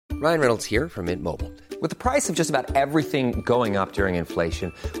Ryan Reynolds here from Mint Mobile. With the price of just about everything going up during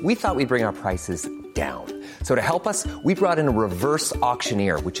inflation, we thought we'd bring our prices down. So to help us, we brought in a reverse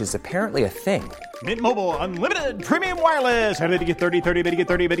auctioneer, which is apparently a thing. Mint Mobile Unlimited Premium Wireless. How to get 30, 30, bit to get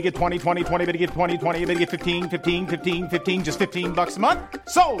 30, bit to get 20, 20, 20, bit to get 20, 20, bit to get 15, 15, 15, 15, just $15 a month?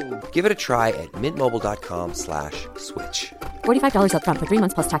 Sold! Give it a try at mintmobile.com/switch. $45 up front for 3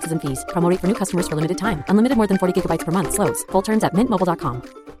 months plus taxes and fees. Promo rate for new customers for limited time. Unlimited more than 40 gigabytes per month. Slows full terms at mintmobile.com.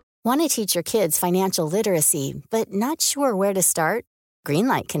 Want to teach your kids financial literacy, but not sure where to start?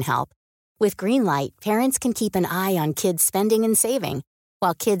 Greenlight can help. With Greenlight, parents can keep an eye on kids' spending and saving,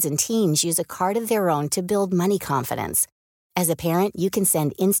 while kids and teens use a card of their own to build money confidence. As a parent, you can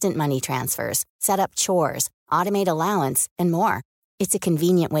send instant money transfers, set up chores, automate allowance, and more. It's a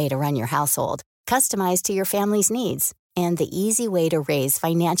convenient way to run your household, customized to your family's needs, and the easy way to raise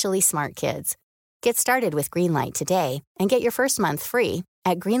financially smart kids. Get started with Greenlight today and get your first month free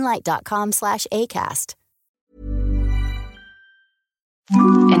at greenlight.com/ACAST.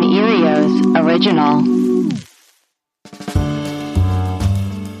 An Erios original.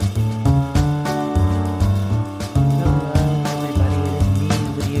 Hello, everybody. It is me,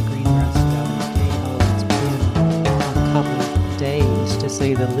 Lydia Greengrass. It's been a couple of days, to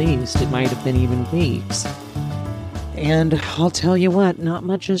say the least. It might have been even weeks. And I'll tell you what, not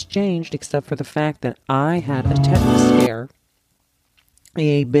much has changed except for the fact that I had a tetanus scare.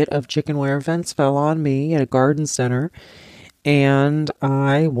 A bit of chickenware fence fell on me at a garden center, and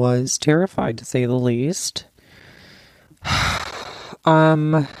I was terrified, to say the least.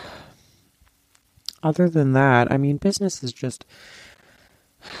 Other than that, I mean, business is just,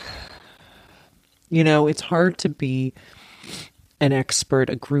 it's hard to be an expert,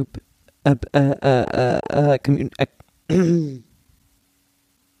 a group,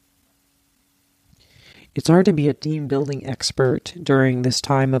 it's hard to be a team building expert during this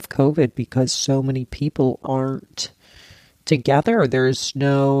time of COVID because so many people aren't together. There's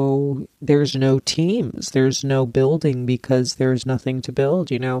no teams. There's no building because there's nothing to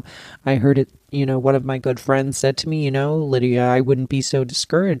build. I heard it, one of my good friends said to me, Lydia, I wouldn't be so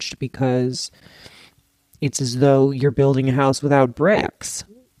discouraged because it's as though you're building a house without bricks.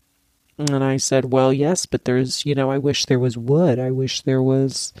 And I said, well, yes, but there's, I wish there was wood. I wish there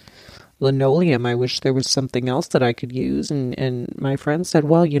was linoleum. I wish there was something else that I could use. And my friend said,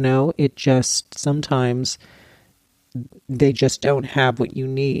 well, it just sometimes they just don't have what you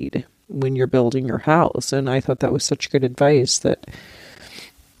need when you're building your house. And I thought that was such good advice that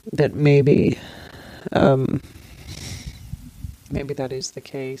maybe that is the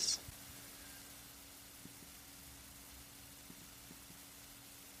case.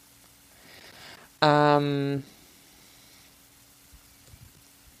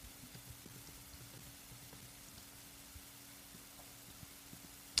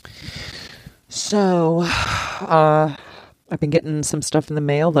 So, I've been getting some stuff in the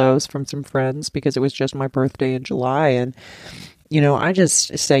mail, though, from some friends because it was just my birthday in July. And, I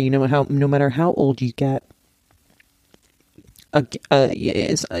just say, no matter how old you get, a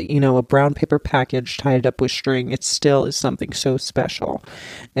brown paper package tied up with string, it still is something so special.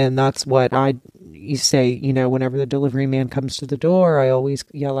 And that's what you say, whenever the delivery man comes to the door, I always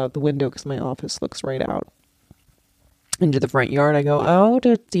yell out the window because my office looks right out into the front yard. I go, oh,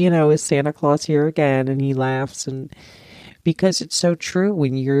 is Santa Claus here again? And he laughs, and because it's so true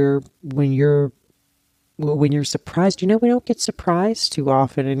when you're surprised. We don't get surprised too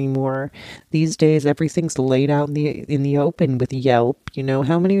often anymore. These days, everything's laid out in the open with Yelp.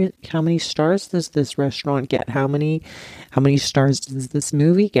 How many stars does this restaurant get? How many stars does this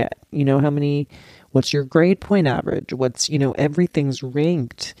movie get? What's your grade point average? Everything's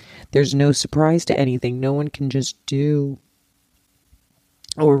ranked. There's no surprise to anything. No one can just do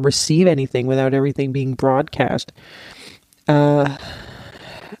or receive anything without everything being broadcast out.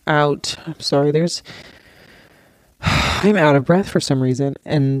 I'm sorry, I'm out of breath for some reason,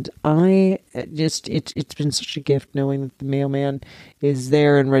 and it's been such a gift knowing that the mailman is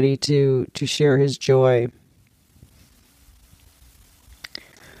there and ready to share his joy.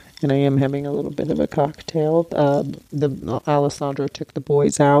 And I am having a little bit of a cocktail. Alessandro took the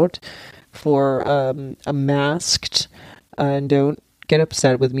boys out for a masked, and don't get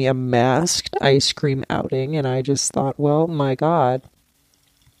upset with me, a masked ice cream outing, and I just thought, well, my God,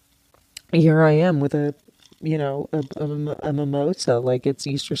 here I am with a mimosa like it's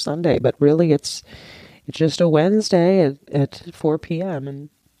Easter Sunday, but really it's just a Wednesday at 4 p.m. and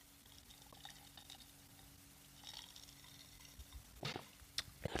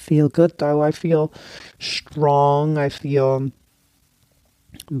I feel good though. I feel strong. I feel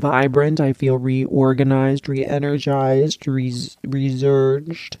vibrant. I feel reorganized, re-energized,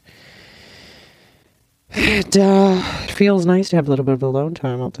 resurged. It feels nice to have a little bit of alone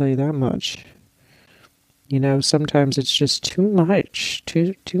time, I'll tell you that much. You know, sometimes it's just too much,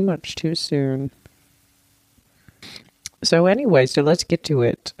 too much too soon. So anyway, so let's get to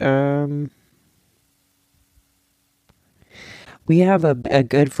it. We have a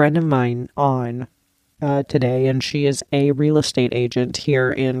good friend of mine on today, and she is a real estate agent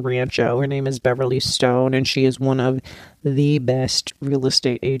here in Rancho. Her name is Beverly Stone, and she is one of the best real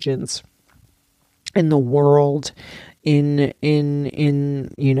estate agents in the world. In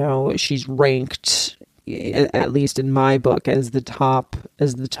you know, she's ranked, at least in my book, as the top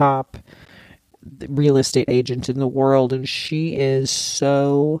real estate agent in the world, and she is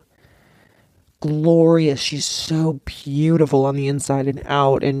so glorious. She's so beautiful on the inside and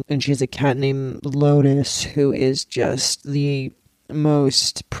out, and she has a cat named Lotus who is just the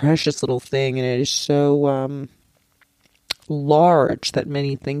most precious little thing, and it is so large that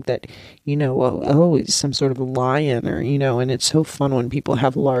many think that, you know, oh, it's some sort of a lion, or, you know, and it's so fun when people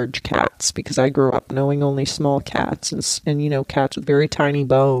have large cats, because I grew up knowing only small cats, and you know, cats with very tiny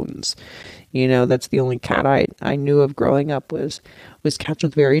bones. You know, that's the only cat I knew of growing up was cats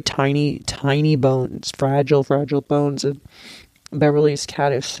with very tiny bones, fragile bones. And Beverly's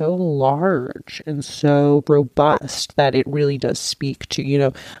cat is so large and so robust that it really does speak to, you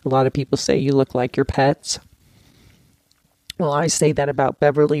know, a lot of people say you look like your pets. Well, I say that about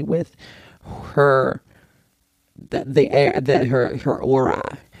Beverly with her, her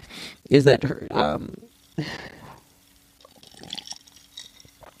aura is that her,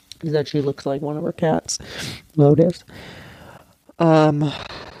 is that she looks like one of her cats, Lotus.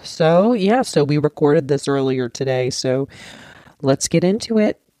 So we recorded this earlier today, so let's get into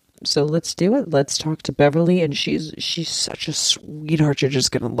it. So let's do it. Let's talk to Beverly, and she's such a sweetheart. You're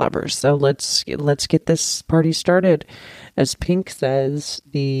just gonna love her. So let's get this party started. As Pink says,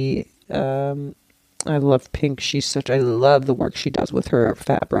 I love Pink. I love the work she does with her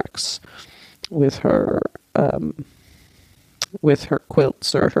fabrics, with her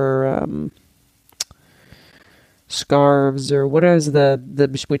quilts, or her scarves, or what is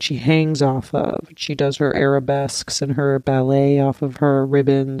the which she hangs off of. She does her arabesques and her ballet off of her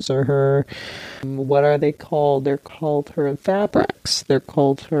ribbons, or her, what are they called? They're called her fabrics. They're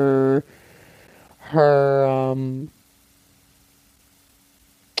called her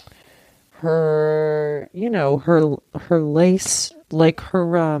you know, her lace, like her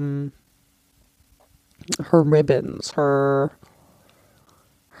ribbons, her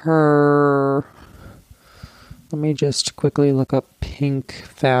let me just quickly look up Pink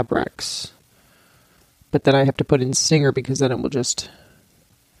fabrics, but then I have to put in singer, because then it will just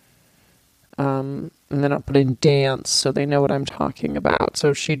and then I'll put in dance so they know what I'm talking about.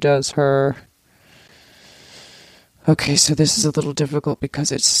 So she does her, okay, so this is a little difficult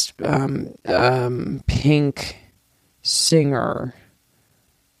because it's Pink singer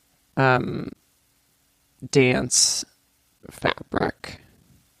dance fabric.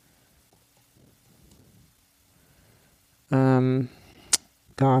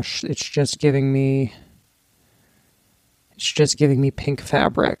 Gosh, it's just giving me Pink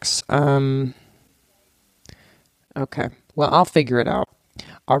fabrics. Okay, well, I'll figure it out.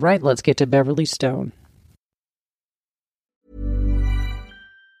 All right, let's get to Beverly Stone.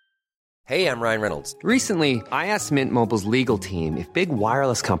 Hey, I'm Ryan Reynolds. Recently, I asked Mint Mobile's legal team if big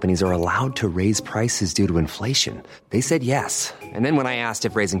wireless companies are allowed to raise prices due to inflation. They said yes. And then when I asked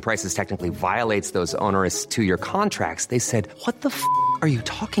if raising prices technically violates those onerous 2-year contracts, they said, "What the f*** are you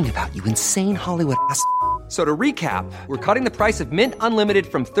talking about, you insane Hollywood ass?" So to recap, we're cutting the price of Mint Unlimited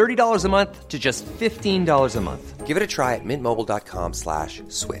from $30 a month to just $15 a month. Give it a try at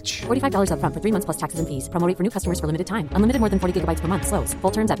mintmobile.com/switch. $45 up front for 3 months plus taxes and fees. Promo rate for new customers for limited time. Unlimited more than 40 gigabytes per month. Slows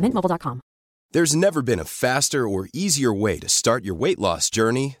full terms at mintmobile.com. There's never been a faster or easier way to start your weight loss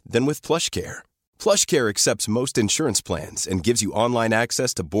journey than with PlushCare. PlushCare accepts most insurance plans and gives you online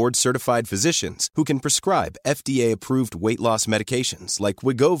access to board-certified physicians who can prescribe FDA-approved weight loss medications like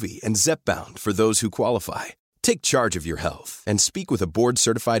Wegovy and Zepbound for those who qualify. Take charge of your health and speak with a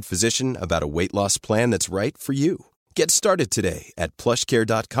board-certified physician about a weight loss plan that's right for you. Get started today at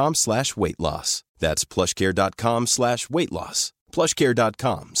plushcare.com/weight-loss. That's plushcare.com/weight-loss.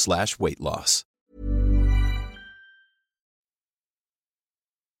 plushcare.com/weight-loss.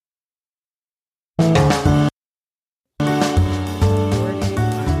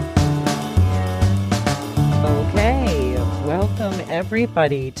 Okay, welcome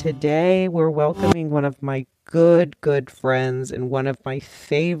everybody. Today we're welcoming one of my good friends and one of my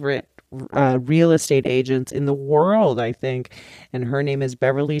favorite real estate agents in the world, I think. And her name is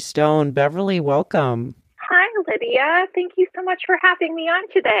Beverly Stone. Beverly, welcome. Hi, Lydia. Thank you so much for having me on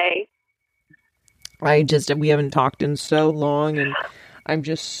today. We haven't talked in so long, and I'm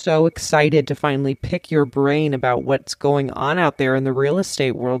just so excited to finally pick your brain about what's going on out there in the real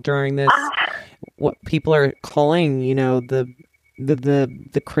estate world during this, what people are calling,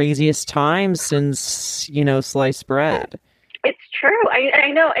 the craziest time since, sliced bread. It's true.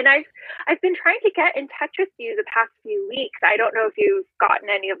 I know. And I've been trying to get in touch with you the past few weeks. I don't know if you've gotten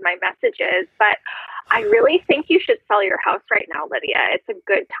any of my messages, but I really think you should sell your house right now, Lydia. It's a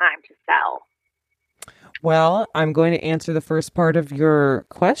good time to sell. Well, I'm going to answer the first part of your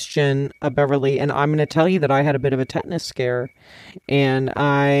question, Beverly, and I'm going to tell you that I had a bit of a tetanus scare, and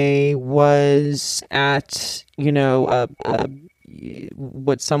I was at,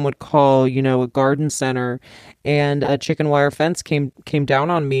 what some would call, a garden center, and a chicken wire fence came down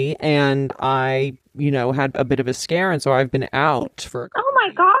on me, and I, had a bit of a scare, and so I've been out for. Oh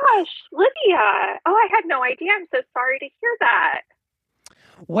my gosh, Lydia! Oh, I had no idea. I'm so sorry to hear that.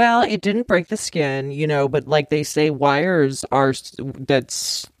 Well, it didn't break the skin, but like they say, wires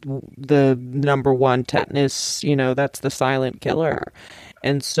that's the number one tetanus, that's the silent killer.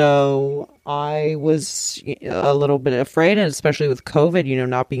 And so I was a little bit afraid, and especially with COVID,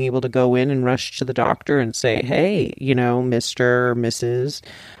 not being able to go in and rush to the doctor and say, hey, Mr. or Mrs.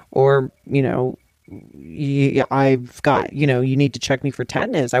 or, I've got, you need to check me for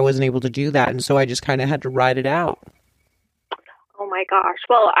tetanus. I wasn't able to do that. And so I just kind of had to ride it out. Oh my gosh.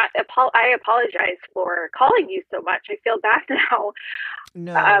 Well, I apologize for calling you so much. I feel bad now.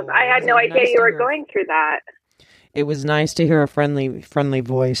 No, I had no idea you were going through that. It was nice to hear a friendly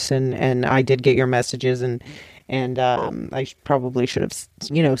voice, and I did get your messages, and I probably should have,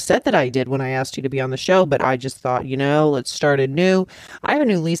 said that I did when I asked you to be on the show, but I just thought, let's start anew. I have a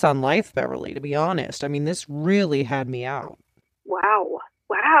new lease on life, Beverly, to be honest. I mean, this really had me out. Wow.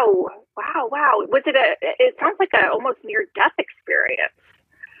 It sounds like a almost near-death experience.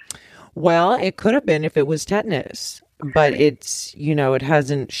 Well, it could have been if it was tetanus, but it's, it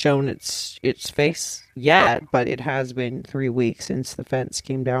hasn't shown its face yet, but it has been 3 weeks since the fence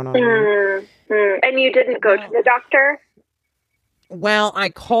came down on me. And you didn't go to the doctor? Well, I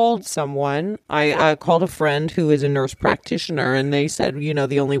called someone. I called a friend who is a nurse practitioner, and they said,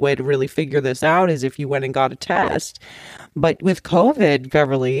 the only way to really figure this out is if you went and got a test. But with COVID,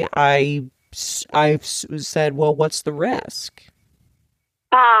 Beverly, I said, well, what's the risk?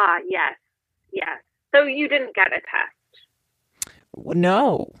 Yes. So you didn't get a test?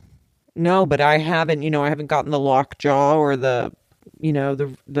 No, but I haven't, I haven't gotten the lockjaw or the I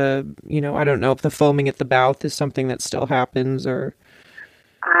don't know if the foaming at the mouth is something that still happens or.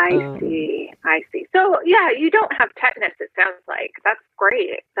 I see. So yeah, you don't have tetanus, it sounds like. That's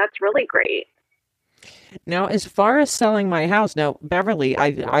great. That's really great. Now, as far as selling my house, now, Beverly,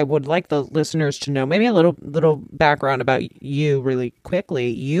 I would like the listeners to know maybe a little background about you really quickly.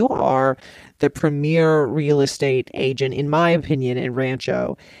 You are the premier real estate agent, in my opinion, in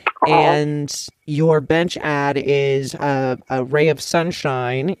Rancho. And your bench ad is a ray of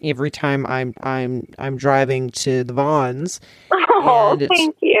sunshine every time I'm driving to the Vons. Oh,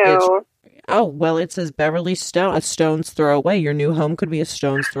 thank you. It says Beverly Stone, a stone's throw away. Your new home could be a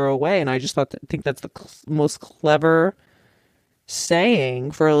stone's throw away. And I just think that's the most clever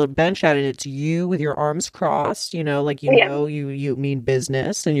saying for a bench ad. And it's you with your arms crossed, you mean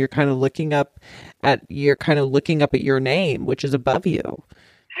business, and you're kind of looking up at your name, which is above you.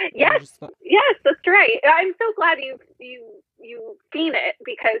 Yes, that's right. I'm so glad you've seen it,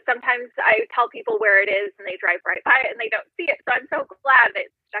 because sometimes I tell people where it is and they drive right by it and they don't see it. So I'm so glad that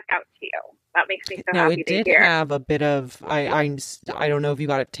it stuck out to you. That makes me so happy to hear. Now, it did have a bit of, I don't know if you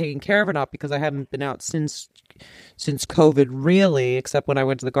got it taken care of or not, because I haven't been out since COVID, really, except when I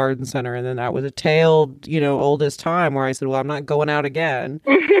went to the garden center, and then that was a tale, oldest time, where I said, well, I'm not going out again.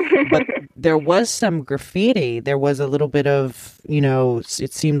 But there was some graffiti. There was a little bit of,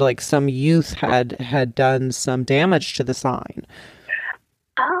 it seemed like some youth had done some damage to the sign.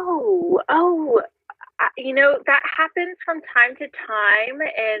 That happens from time to time,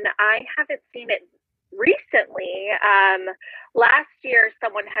 and I haven't seen it recently. Last year,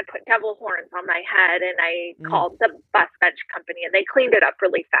 someone had put devil horns on my head, and I called the bus bench company, and they cleaned it up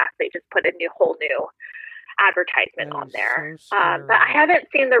really fast. They just put a whole new advertisement on there. So but I haven't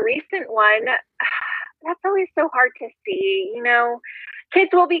seen the recent one. That's always so hard to see.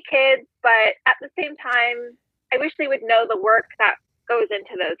 Kids will be kids, but at the same time, I wish they would know the work that goes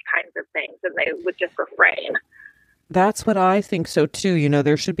into those kinds of things, and they would just refrain. That's what I think so too.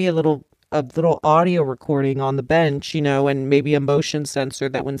 There should be a little a little audio recording on the bench, and maybe a motion sensor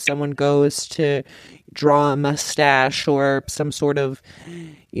that when someone goes to draw a mustache or some sort of,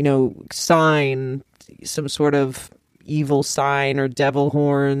 sign, some sort of evil sign or devil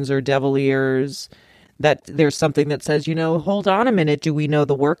horns or devil ears, that there's something that says, hold on a minute, do we know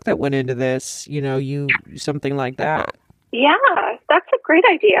the work that went into this? Something like that. Yeah, that's a great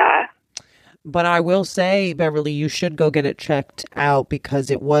idea. But I will say, Beverly, you should go get it checked out because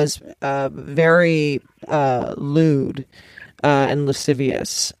it was very lewd and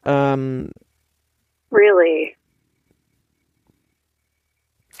lascivious. Really?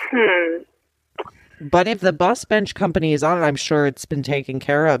 But if the bus bench company is on it, I'm sure it's been taken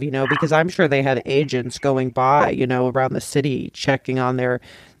care of, because I'm sure they had agents going by, around the city checking on their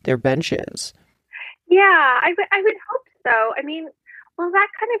benches. Yeah, I would hope so. I mean, well, that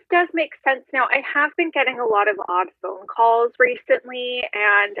kind of does make sense now. I have been getting a lot of odd phone calls recently,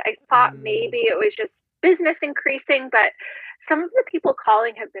 and I thought maybe it was just business increasing, but some of the people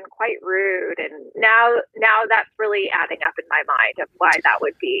calling have been quite rude, and now that's really adding up in my mind of why that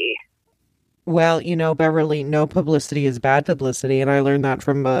would be. Well, Beverly, no publicity is bad publicity, and I learned that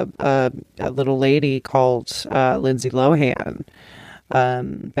from a little lady called Lindsay Lohan.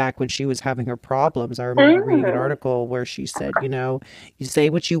 Back when she was having her problems, I remember reading an article where she said, you say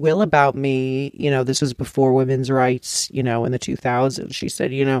what you will about me, this was before women's rights, in the 2000s. She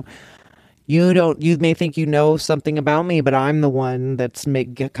said, you may think you know something about me, but I'm the one that's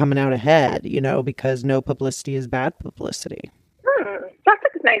coming out ahead, because no publicity is bad publicity. That's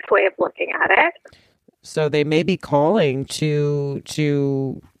a nice way of looking at it. So they may be calling to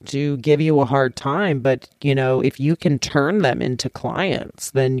give you a hard time, but if you can turn them into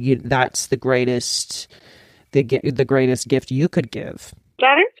clients, then that's the greatest gift you could give.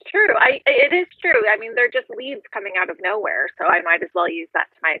 That is true. It is true. I mean, they're just leads coming out of nowhere, so I might as well use that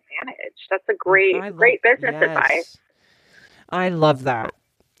to my advantage. That's a great business advice. I love that.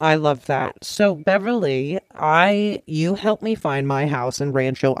 So Beverly, you helped me find my house in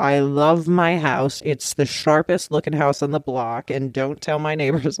Rancho. I love my house. It's the sharpest looking house on the block, and don't tell my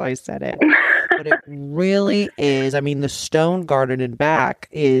neighbors I said it. But it really is. I mean, the stone garden in back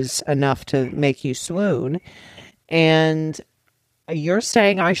is enough to make you swoon. And you're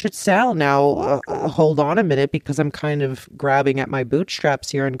saying I should sell now. Hold on a minute, because I'm kind of grabbing at my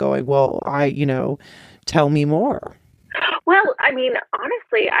bootstraps here and going, well, tell me more. Well, I mean,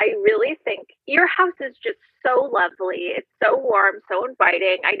 honestly, I really think your house is just so lovely. It's so warm, so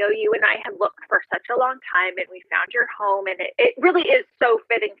inviting. I know you and I have looked for such a long time, and we found your home, and it really is so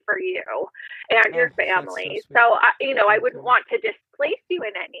fitting for you and your family. So I wouldn't want to displace you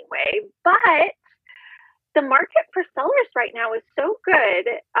in any way, but the market for sellers right now is so good.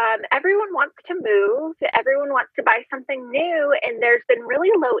 Everyone wants to move. Everyone wants to buy something new, and there's been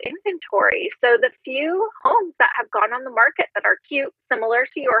really low inventory. So the few homes that have gone on the market that are cute, similar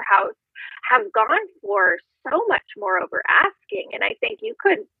to your house, have gone for so much more over asking. And I think you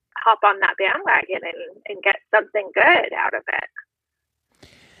could hop on that bandwagon and get something good out of it.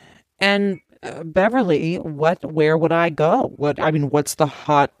 And Beverly, where would I go? What's the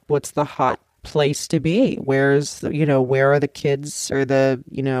hot place to be? Where are the kids, or the,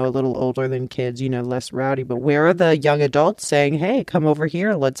 a little older than kids, less rowdy, but where are the young adults saying, hey, come over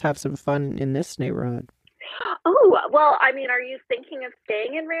here, let's have some fun in this neighborhood? Oh, well, I mean, are you thinking of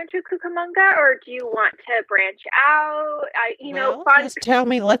staying in Rancho Cucamonga, or do you want to branch out? Just tell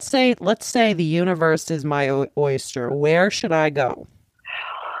me, let's say the universe is my oyster. Where should I go?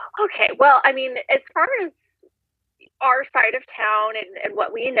 Okay, well, I mean, as far as our side of town and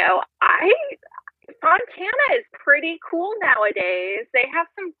what we know, Fontana is pretty cool nowadays. They have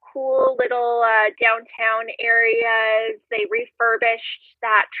some cool little downtown areas. They refurbished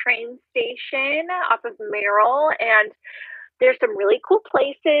that train station off of Merrill, and there's some really cool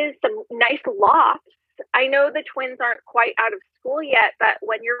places, some nice lofts. I know the twins aren't quite out of school yet, but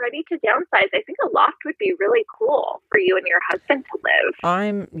when you're ready to downsize, I think a loft would be really cool for you and your husband to live.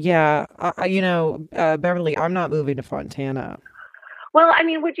 Beverly, I'm not moving to Fontana. Well, I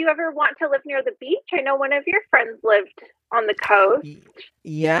mean, would you ever want to live near the beach? I know one of your friends lived on the coast.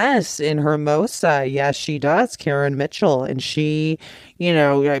 Yes, in Hermosa. Yes, she does, Karen Mitchell. And she,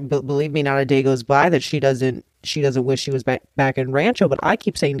 believe me, not a day goes by that she doesn't wish she was back in Rancho. But I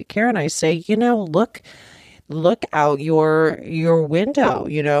keep saying to Karen, I say, look out your window,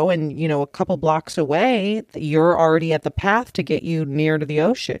 and, a couple blocks away, you're already at the path to get you near to the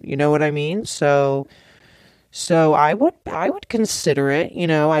ocean. You know what I mean? So I would consider it.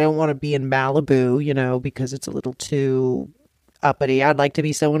 I don't want to be in Malibu, because it's a little too uppity. I'd like to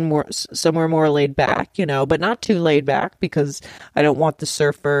be somewhere more laid back, but not too laid back because I don't want the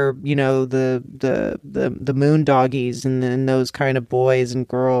surfer, the moon doggies and those kind of boys and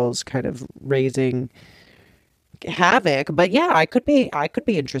girls kind of raising havoc. But yeah, I could be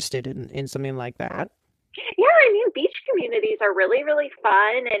interested in something like that. Yeah, beach communities are really, really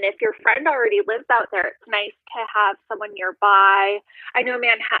fun. And if your friend already lives out there, it's nice to have someone nearby. I know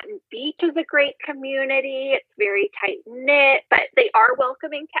Manhattan Beach is a great community. It's very tight knit, but they are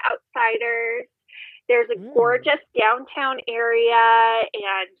welcoming to outsiders. There's a gorgeous downtown area,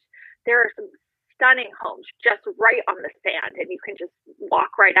 and there are some stunning homes just right on the sand, and you can just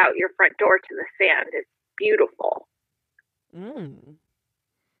walk right out your front door to the sand. It's beautiful.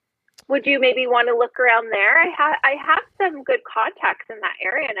 Would you maybe want to look around there? I have some good contacts in that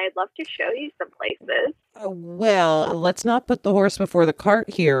area, and I'd love to show you some places. Well, let's not put the horse before the cart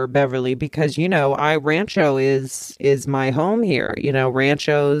here, Beverly, because, Rancho is my home here.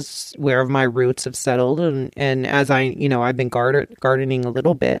 Rancho's where my roots have settled. And as I've been gardening a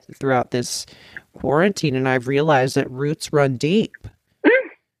little bit throughout this quarantine, and I've realized that roots run deep.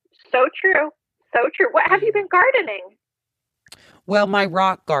 So true. So true. What have you been gardening? Well, my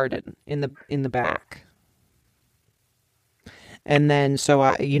rock garden in the back. And then, so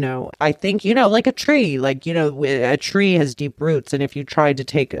I think, like a tree, a tree has deep roots. And if you tried to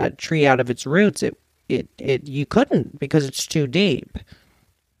take a tree out of its roots, you couldn't because it's too deep.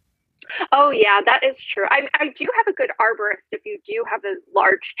 Oh yeah, that is true. I do have a good arborist if you do have a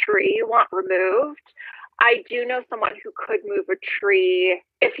large tree you want removed. I do know someone who could move a tree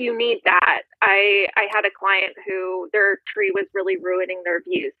if you need that. I had a client who their tree was really ruining their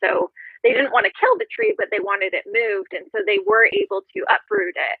view. So they didn't want to kill the tree, but they wanted it moved. And so they were able to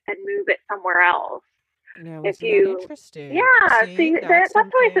uproot it and move it somewhere else. Interesting. Yeah, see that's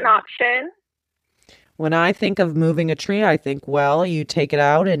always an option. When I think of moving a tree, I think, well, you take it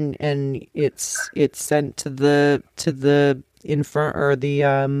out and it's sent to the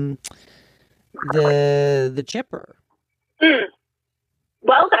chipper.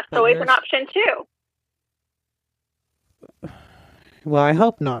 Well, that's always an option too. Well, I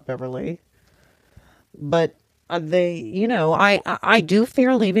hope not, Beverly. But I do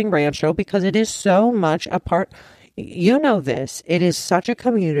fear leaving Rancho because it is so much a part. This. It is such a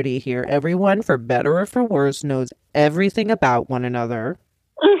community here. Everyone, for better or for worse, knows everything about one another.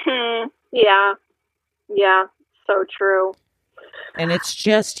 Mm-hmm. Yeah. Yeah. So true. And it's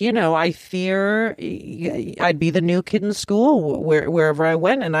just, I fear I'd be the new kid in school wherever I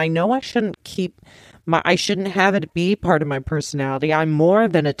went. And I know I shouldn't I shouldn't have it be part of my personality. I'm more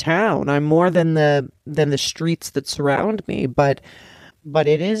than a town. I'm more than the streets that surround me. But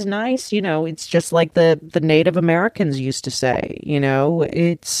it is nice, it's just like the Native Americans used to say,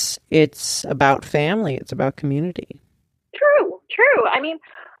 it's about family. It's about community. True.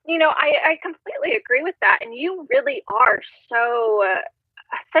 I completely agree with that. And you really are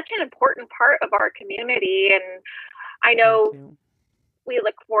such an important part of our community. And I know we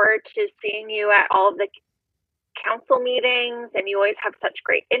look forward to seeing you at all of the council meetings, and you always have such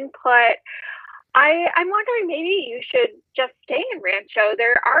great input. I'm wondering maybe you should just stay in Rancho.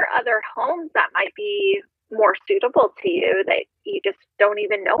 There are other homes that might be more suitable to you that you just don't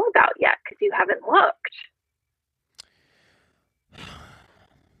even know about yet because you haven't looked.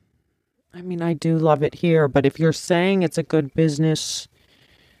 I do love it here, but if you're saying it's a good business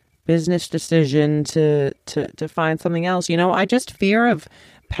decision to find something else, I just fear of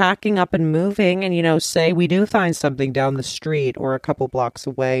packing up and moving and, say we do find something down the street or a couple blocks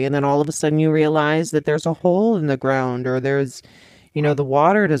away, and then all of a sudden you realize that there's a hole in the ground, or there's, the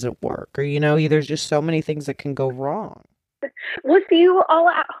water doesn't work, or, there's just so many things that can go wrong. With you all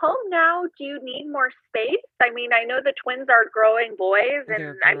at home now, do you need more space? I know the twins are growing boys,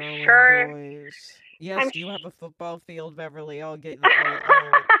 and I'm sure. Boys. Yes, do you have a football field, Beverly? I'll take that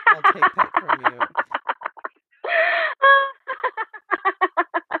from you.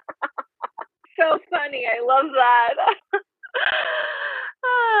 So funny. I love that.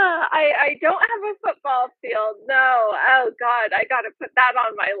 I don't have a football field. No. Oh, God. I got to put that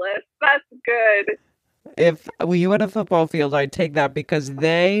on my list. That's good. If you had a football field, I'd take that because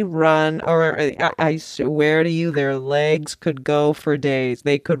they run, or I swear to you, their legs could go for days.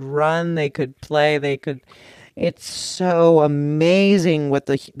 They could run, they could play, it's so amazing what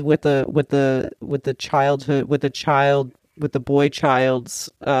the boy child's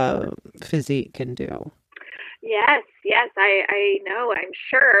physique can do. Yes, I know, I'm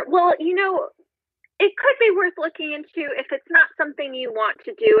sure. Well, it could be worth looking into if it's not something you want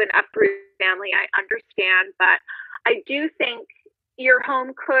to do and uproot family. I understand, but I do think your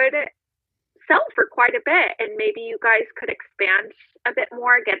home could sell for quite a bit, and maybe you guys could expand a bit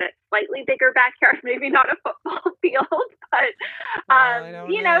more, get a slightly bigger backyard, maybe not a football field, but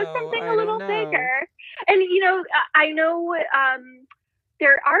something a little bigger. And I know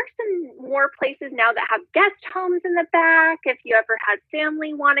there are some more places now that have guest homes in the back. If you ever had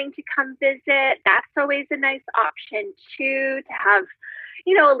family wanting to come visit, that's always a nice option too, to have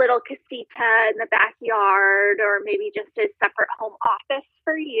a little casita in the backyard, or maybe just a separate home office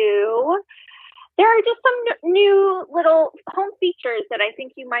for you. There are just some new little home features that I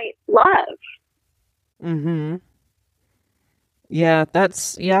think you might love. Mm-hmm. Yeah,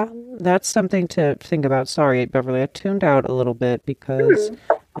 that's something to think about. Sorry, Beverly, I tuned out a little bit because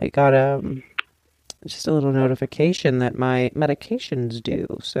I got just a little notification that my medication's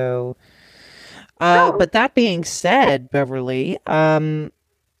due. So, but that being said, Beverly, let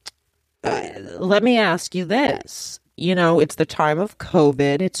me ask you this. It's the time of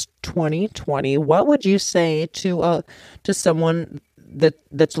COVID. It's 2020. What would you say to someone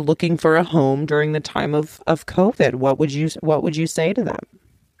that's looking for a home during the time of COVID? What would you say to them?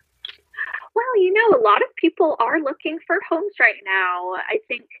 Well, a lot of people are looking for homes right now. I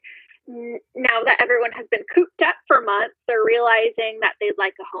think now that everyone has been cooped up for months, they're realizing that they'd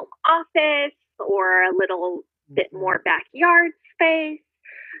like a home office or a little bit more backyard space.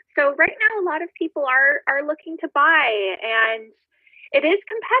 So right now, a lot of people are looking to buy, and it is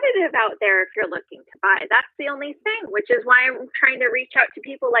competitive out there if you're looking to buy. That's the only thing, which is why I'm trying to reach out to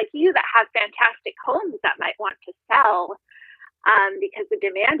people like you that have fantastic homes that might want to sell, because the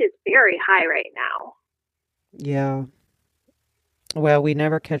demand is very high right now. Yeah. Well, we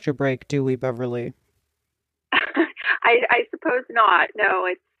never catch a break, do we, Beverly? I suppose not. No,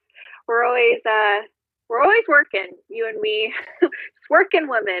 we're always working, you and me, just working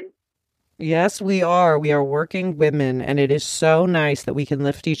women. Yes, we are. We are working women, and it is so nice that we can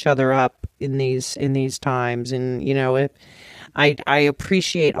lift each other up in these times. And I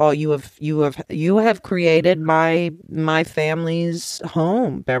appreciate all you have created my family's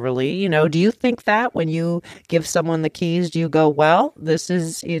home, Beverly. Do you think that when you give someone the keys, do you go, well,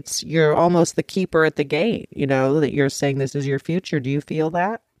 you're almost the keeper at the gate, that you're saying this is your future? Do you feel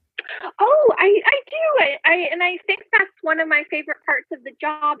that? Oh, I do. And I think that's one of my favorite parts of the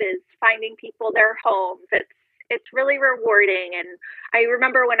job is finding people their homes. It's really rewarding. And I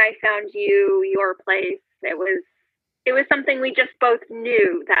remember when I found your place, it was something we just both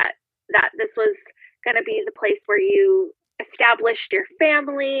knew that this was going to be the place where you established your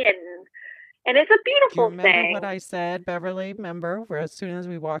family, and it's a beautiful thing. Do you remember what I said, Beverly? Remember, as soon as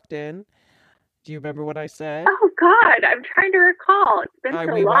we walked in? Do you remember what I said? Oh, God, I'm trying to recall. It's been so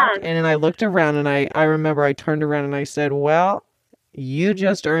long. Walked in and I looked around, and I remember I turned around and I said, well, you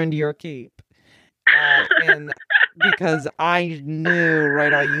just earned your keep. And because I knew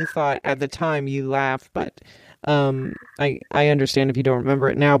right all you thought at the time, you laughed, but I understand if you don't remember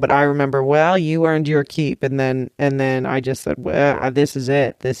it now, but I remember, well, you earned your keep. And then I just said, well, this is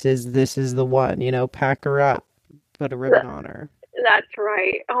it. This is the one, pack her up, put a ribbon on her. That's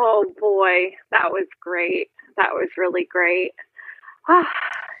right. Oh, boy. That was great. That was really great.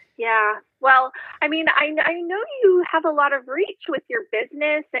 Yeah. Well, I mean, I know you have a lot of reach with your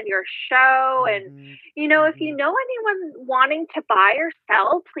business and your show. And, if you know anyone wanting to buy or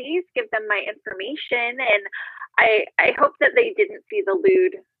sell, please give them my information. And I hope that they didn't see the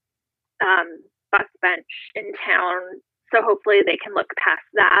lewd bus bench in town. So hopefully they can look past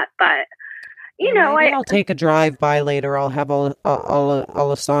that. But maybe I'll take a drive by later. I'll have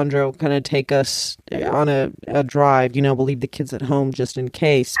Alessandro kind of take us on a drive. We'll leave the kids at home just in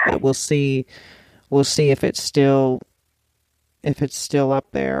case, but we'll see if it's still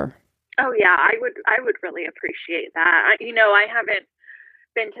up there. Oh yeah, I would really appreciate that. I haven't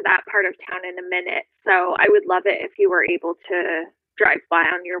been to that part of town in a minute, so I would love it if you were able to drive by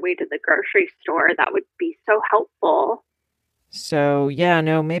on your way to the grocery store. That would be so helpful. So yeah,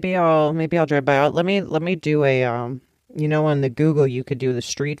 no, maybe I'll drive by. Let me do a on the Google you could do the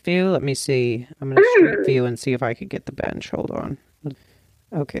street view. Let me see. I'm gonna street view and see if I could get the bench. Hold on.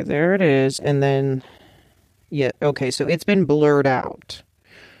 Okay, there it is. And then okay, so it's been blurred out.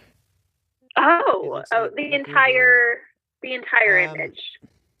 The entire image.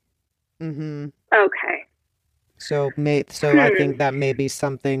 Mm-hmm. Okay. So I think that may be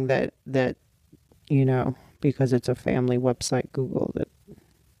something that because it's a family website, Google, that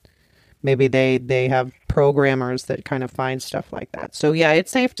maybe they have programmers that kind of find stuff like that. So yeah,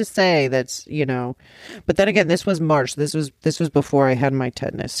 it's safe to say that's, but then again, this was March. This was before I had my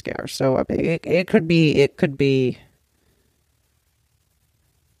tetanus scare. So it could be.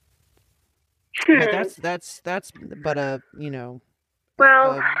 But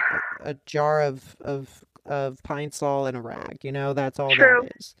Well, a jar of Pine Sol and a rag. That's all true.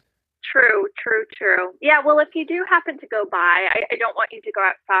 that is. True. Yeah, well, if you do happen to go by, I don't want you to go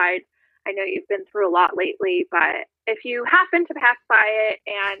outside. I know you've been through a lot lately, but if you happen to pass by it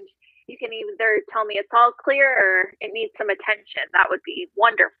and you can either tell me it's all clear or it needs some attention, that would be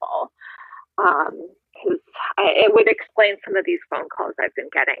wonderful. Because it would explain some of these phone calls I've been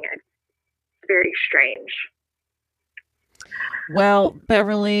getting. It's very strange. Well,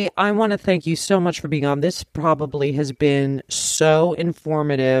 Beverly, I want to thank you so much for being on. This probably has been so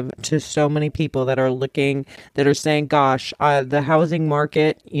informative to so many people that are saying, gosh, the housing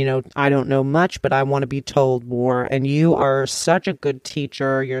market, I don't know much, but I want to be told more. And you are such a good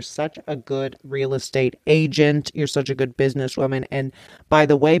teacher. You're such a good real estate agent. You're such a good businesswoman. And by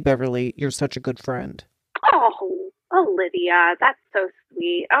the way, Beverly, you're such a good friend. Oh, Lydia, that's so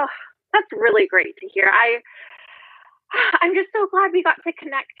sweet. Oh, that's really great to hear. I'm just so glad we got to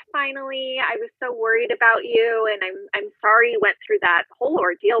connect finally. I was so worried about you, and I'm sorry you went through that whole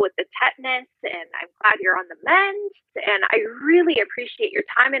ordeal with the tetanus, and I'm glad you're on the mend. And I really appreciate your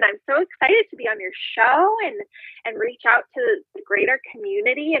time, and I'm so excited to be on your show and reach out to the greater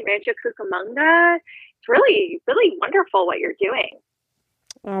community in Rancho Cucamonga. It's really, really wonderful what you're doing.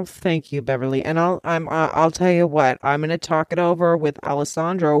 Oh, thank you, Beverly. And I'll tell you what, I'm going to talk it over with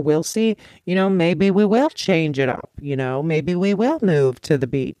Alessandro. We'll see, maybe we will change it up. Maybe we will move to the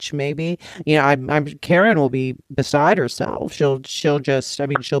beach. Maybe, I'm Karen will be beside herself. She'll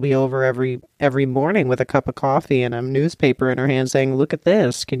be over every morning with a cup of coffee and a newspaper in her hand saying, look at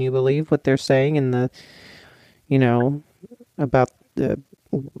this. Can you believe what they're saying in the, about the,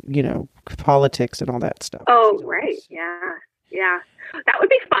 politics and all that stuff. Oh, right. Yeah. That would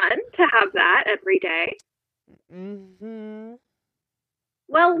be fun to have that every day. Mm-hmm.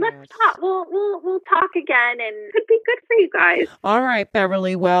 Well, let's talk. We'll talk again, and it could be good for you guys. All right,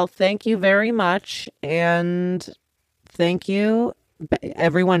 Beverly. Well, thank you very much, and thank you,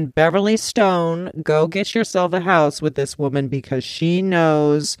 everyone. Beverly Stone, go get yourself a house with this woman because she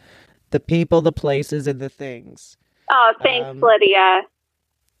knows the people, the places, and the things. Oh, thanks, Lydia.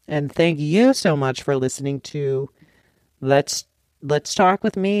 And thank you so much for listening to Let's Talk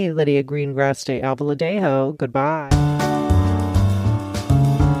with me, Lydia Greengrass de Alvaladejo. Goodbye.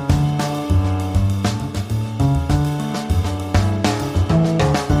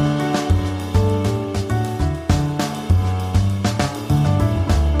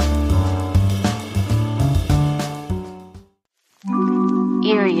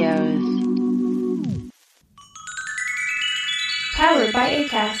 Erios. Powered by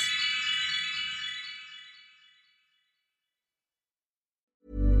Acast.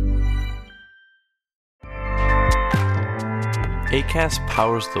 Acast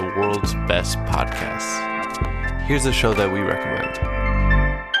powers the world's best podcasts. Here's a show that we recommend.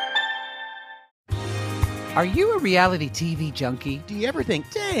 Are you a reality TV junkie? Do you ever think,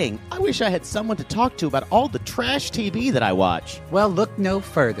 dang, I wish I had someone to talk to about all the trash TV that I watch? Well, look no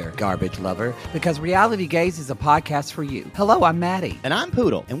further, garbage lover, because Reality Gaze is a podcast for you. Hello, I'm Maddie. And I'm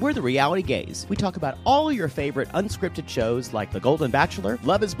Poodle, and we're the Reality Gaze. We talk about all your favorite unscripted shows like The Golden Bachelor,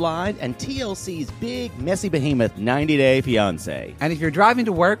 Love is Blind, and TLC's big, messy behemoth, 90 Day Fiancé. And if you're driving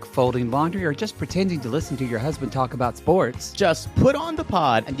to work, folding laundry, or just pretending to listen to your husband talk about sports, just put on the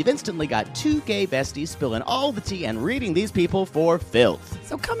pod, and you've instantly got two gay besties spilling all the tea and reading these people for filth.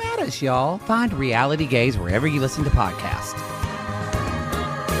 So come at us, y'all. Find Reality Gaze wherever you listen to podcasts.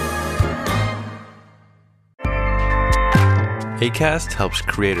 Acast helps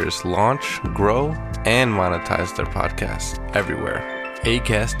creators launch, grow, and monetize their podcasts everywhere.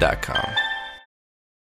 Acast.com.